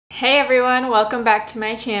Hey everyone, welcome back to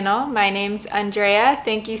my channel. My name's Andrea.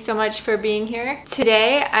 Thank you so much for being here.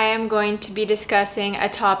 Today I am going to be discussing a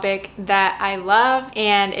topic that I love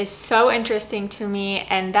and is so interesting to me,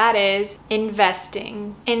 and that is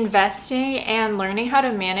investing. Investing and learning how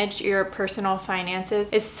to manage your personal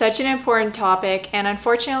finances is such an important topic, and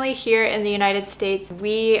unfortunately here in the United States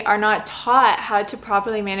we are not taught how to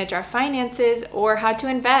properly manage our finances or how to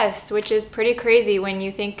invest, which is pretty crazy when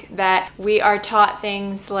you think that we are taught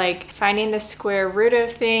things like finding the square root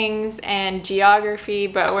of things and geography,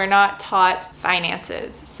 but we're not taught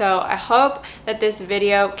finances. So I hope that this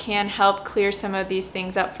video can help clear some of these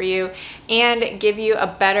things up for you and give you a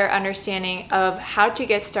better understanding of how to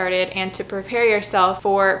get started and to prepare yourself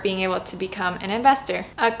for being able to become an investor.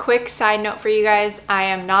 A quick side note for you guys, I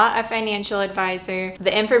am not a financial advisor.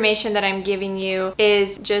 The information that I'm giving you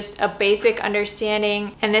is just a basic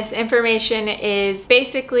understanding, and this information is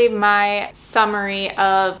basically my summary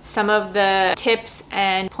of some of the tips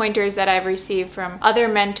and pointers that I've received from other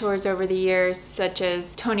mentors over the years, such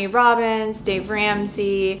as Tony Robbins, Dave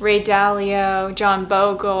Ramsey, Ray Dalio, John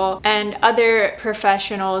Bogle, and other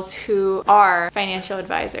professionals who are financial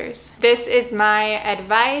advisors. This is my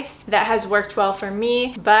advice that has worked well for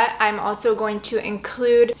me, but I'm also going to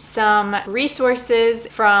include some resources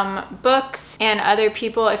from books and other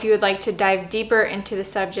people if you would like to dive deeper into the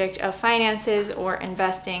subject of finances or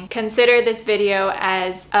investing. Consider this video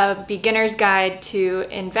as a beginner's guide to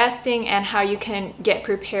investing and how you can get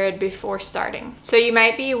prepared before starting. So you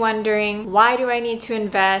might be wondering, why do I need to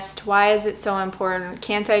invest? Why is it so important?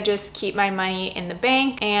 Can't I just keep my money in the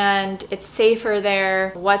bank and it's safer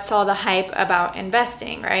there? What's all the hype about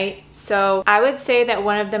investing, right? So I would say that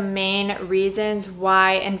one of the main reasons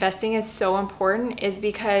why investing is so important is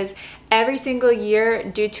because every single year,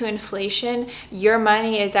 due to inflation, your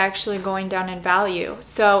money is actually going down in value.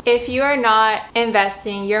 So if you are not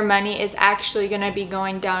investing, your money is actually going to be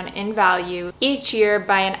going down in value each year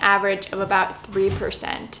by an average of about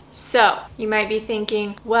 3%. So you might be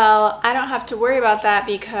thinking, well, I don't have to worry about that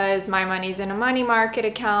because my money's in a money market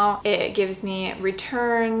account. It gives me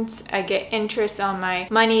returns. I get interest on my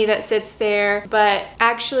money that sits there. But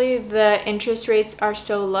actually the interest rates are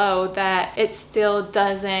so low that it still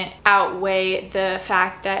doesn't outweigh the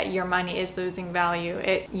fact that your money is losing value.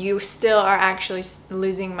 You still are actually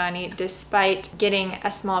losing money despite getting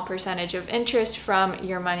a small percentage of interest from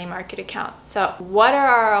your money market account. So what are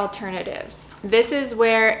our alternatives? This is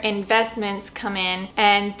where investments come in,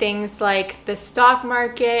 and things like the stock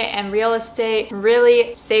market and real estate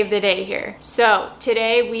really save the day here. So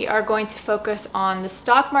today we are going to focus on the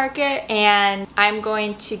stock market, and I'm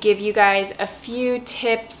going to give you guys a few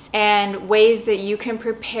tips and ways that you can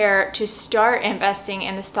prepare to start investing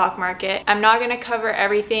in the stock market. I'm not going to cover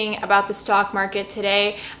everything about the stock market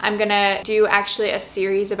today. I'm going to do actually a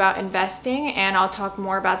series about investing, and I'll talk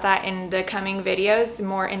more about that in the coming videos,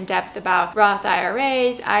 more in depth about Roth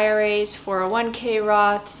IRAs, 401k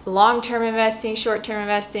Roths, long-term investing, short-term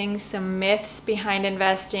investing, some myths behind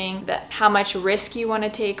investing, how much risk you want to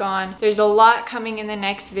take on. There's a lot coming in the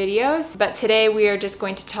next videos, but today we are just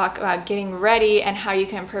going to talk about getting ready and how you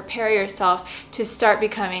can prepare yourself to start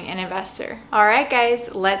becoming an investor. All right,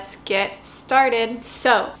 guys, let's get started.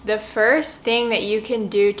 So the first thing that you can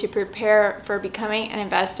do to prepare for becoming an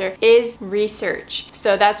investor is research.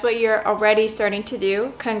 So that's what you're already starting to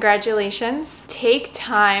do. Congratulations. Take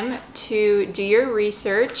time to do your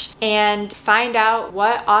research and find out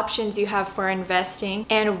what options you have for investing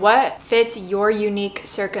and what fits your unique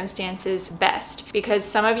circumstances best, because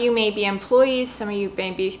some of you may be employees, some of you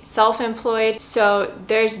may be self-employed, so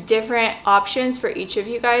there's different options for each of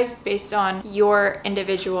you guys based on your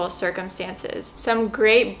individual circumstances. Some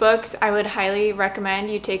great books I would highly recommend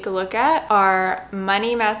you take a look at are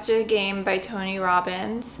Money Master the Game by Tony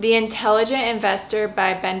Robbins, The Intelligent Investor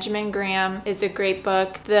by Benjamin Graham is a great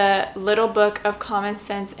book, The Little Book of Common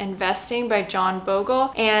Sense Investing by John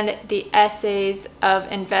Bogle, and The Essays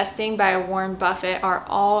of Investing by Warren Buffett are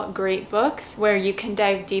all great books where you can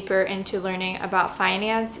dive deeper into learning about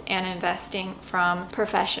finance and investing from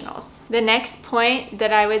professionals. The next point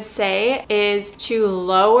that I would say is to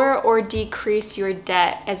lower or decrease your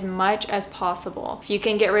debt as much as possible. If you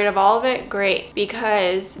can get rid of all of it, great,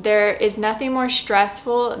 because there is nothing more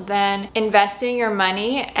stressful than investing your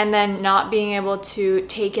money and then not not being able to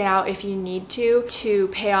take it out if you need to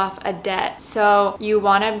pay off a debt. So you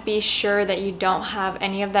want to be sure that you don't have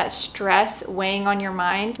any of that stress weighing on your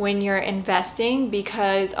mind when you're investing,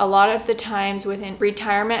 because a lot of the times within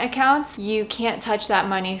retirement accounts, you can't touch that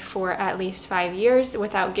money for at least 5 years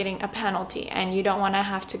without getting a penalty, and you don't want to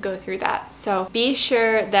have to go through that. So be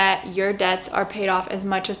sure that your debts are paid off as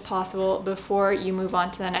much as possible before you move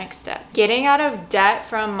on to the next step. Getting out of debt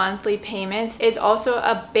from monthly payments is also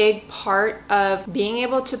a big part of being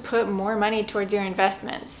able to put more money towards your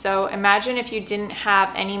investments. So imagine if you didn't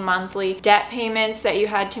have any monthly debt payments that you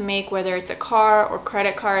had to make, whether it's a car or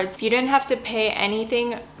credit cards. If you didn't have to pay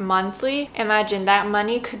anything monthly, imagine that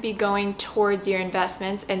money could be going towards your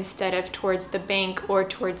investments instead of towards the bank or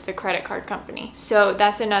towards the credit card company. So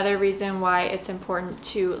that's another reason why it's important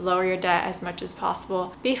to lower your debt as much as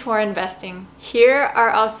possible before investing. Here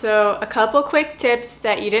are also a couple quick tips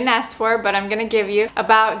that you didn't ask for, but I'm gonna give you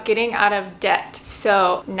about getting out of debt.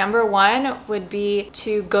 So number one would be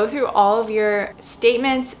to go through all of your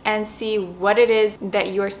statements and see what it is that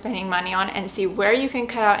you are spending money on and see where you can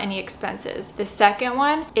cut out any expenses. The second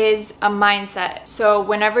one is a mindset. So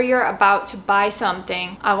whenever you're about to buy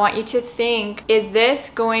something, I want you to think, is this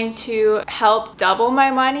going to help double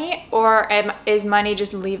my money, or is money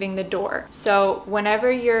just leaving the door? So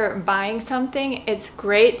whenever you're buying something, it's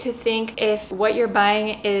great to think if what you're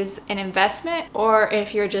buying is an investment or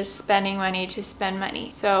if you're just spending money to spend money.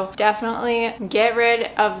 So definitely get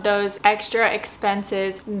rid of those extra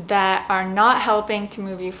expenses that are not helping to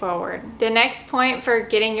move you forward. The next point for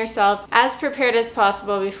getting yourself as prepared as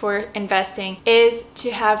possible before investing is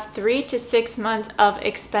to have 3 to 6 months of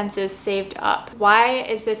expenses saved up. Why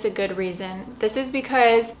is this a good reason? This is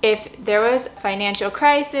because if there was a financial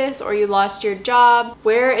crisis or you lost your job,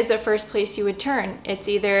 where is the first place you would turn? It's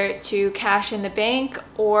either to cash in the bank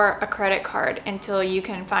or a credit card until you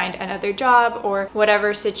can find another job or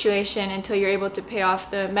whatever situation, until you're able to pay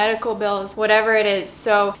off the medical bills, whatever it is.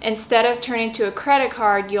 So instead of turning to a credit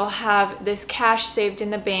card, you'll have this cash saved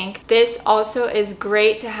in the bank. This also is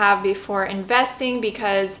great to have before investing,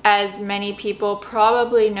 because as many people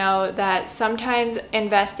probably know that sometimes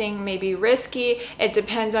investing may be risky. It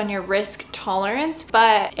depends on your risk tolerance,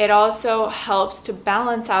 but it also helps to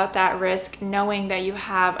balance out that risk knowing that you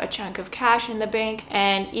have a chunk of cash in the bank,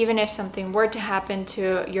 and even if something were to happen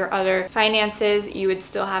to your other finances, you would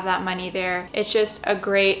still have that money there. It's just a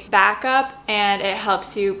great backup, and it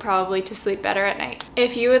helps you probably to sleep better at night.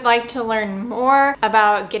 If you would like to learn more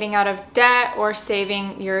about getting out of debt or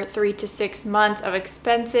saving your 3 to 6 months of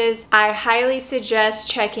expenses, I highly suggest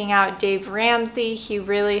checking out Dave Ramsey. He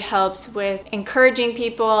really helps with encouraging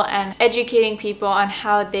people and educating people on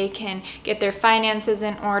how they can get their finances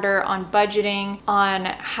in order, on budgeting, on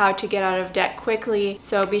how to get out of debt quickly.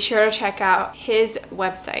 So be sure to check out his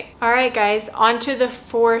website. All right, guys, on to the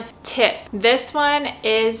fourth tip. This one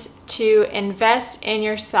is to invest in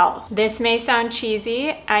yourself. This may sound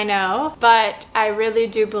cheesy, I know, but I really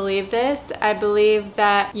do believe this. I believe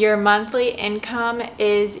that your monthly income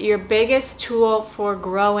is your biggest tool for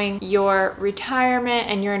growing your retirement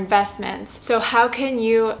and your investments. So how can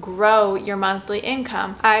you grow your monthly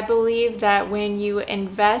income? I believe that when you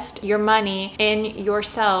invest your money in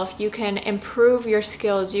yourself, you can improve your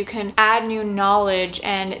skills, you can add new knowledge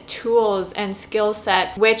and tools and skill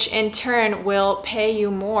sets, which in turn will pay you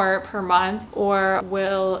more per month or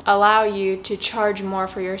will allow you to charge more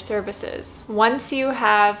for your services. Once you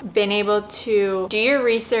have been able to do your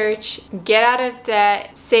research, get out of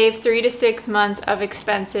debt, save 3 to 6 months of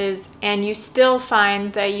expenses, and you still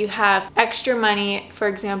find that you have extra money, for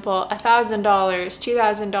example, $1,000,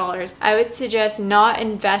 $2,000, I would suggest not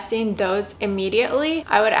investing those immediately.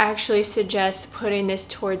 I would actually suggest putting this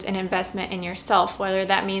towards an investment in yourself, whether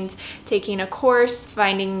that means taking a course,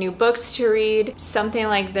 finding new books to read, something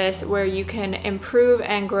like this, where you can improve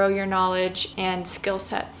and grow your knowledge and skill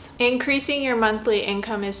sets. Increasing your monthly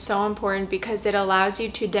income is so important because it allows you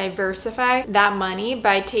to diversify that money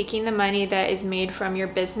by taking the money that is made from your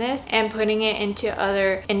business and putting it into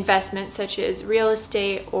other investments such as real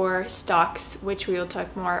estate or stocks, which we will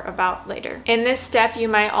talk more about later. In this step, you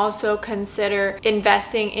might also consider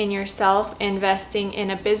investing in yourself, investing in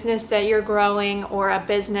a business that you're growing or a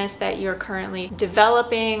business that you're currently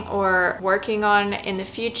developing or working on in the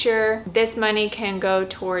future. future, this money can go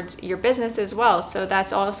towards your business as well. So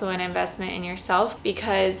that's also an investment in yourself,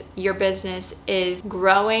 because your business is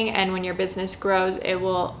growing, and when your business grows, it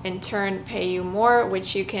will in turn pay you more,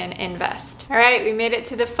 which you can invest. All right, we made it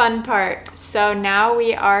to the fun part. So now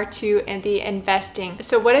we are to the investing.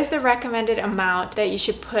 So what is the recommended amount that you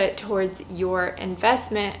should put towards your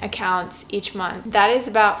investment accounts each month? That is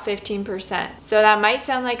about 15%. So that might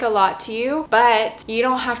sound like a lot to you, but you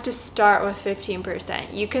don't have to start with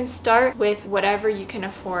 15%. You can start with whatever you can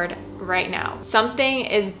afford right now. Something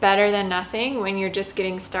is better than nothing when you're just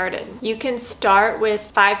getting started. You can start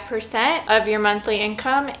with 5% of your monthly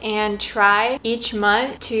income and try each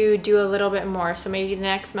month to do a little bit more. So maybe the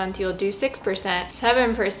next month you'll do 6%, 7%,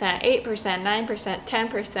 8%, 9%,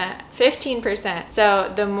 10%, 15%.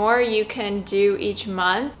 So the more you can do each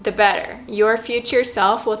month, the better. Your future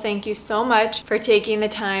self will thank you so much for taking the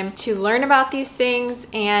time to learn about these things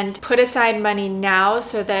and put aside money now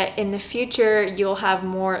so that in the future you'll have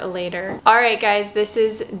more later. All right, guys, this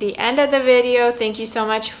is the end of the video. Thank you so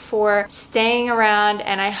much for staying around,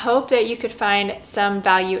 and I hope that you could find some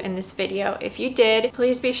value in this video. If you did,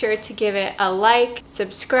 please be sure to give it a like,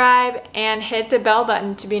 subscribe, and hit the bell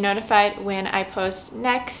button to be notified when I post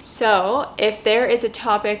next. So if there is a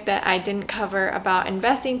topic that I didn't cover about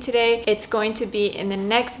investing today, it's going to be in the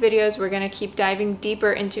next videos. We're going to keep diving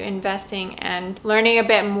deeper into investing and learning a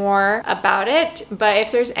bit more about it. But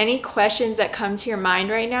if there's any questions that come to your mind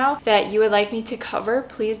right now that you would like me to cover,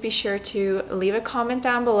 please be sure to leave a comment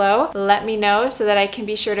down below. Let me know so that I can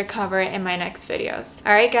be sure to cover it in my next videos.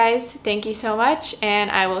 All right, guys, thank you so much,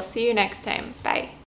 and I will see you next time. Bye.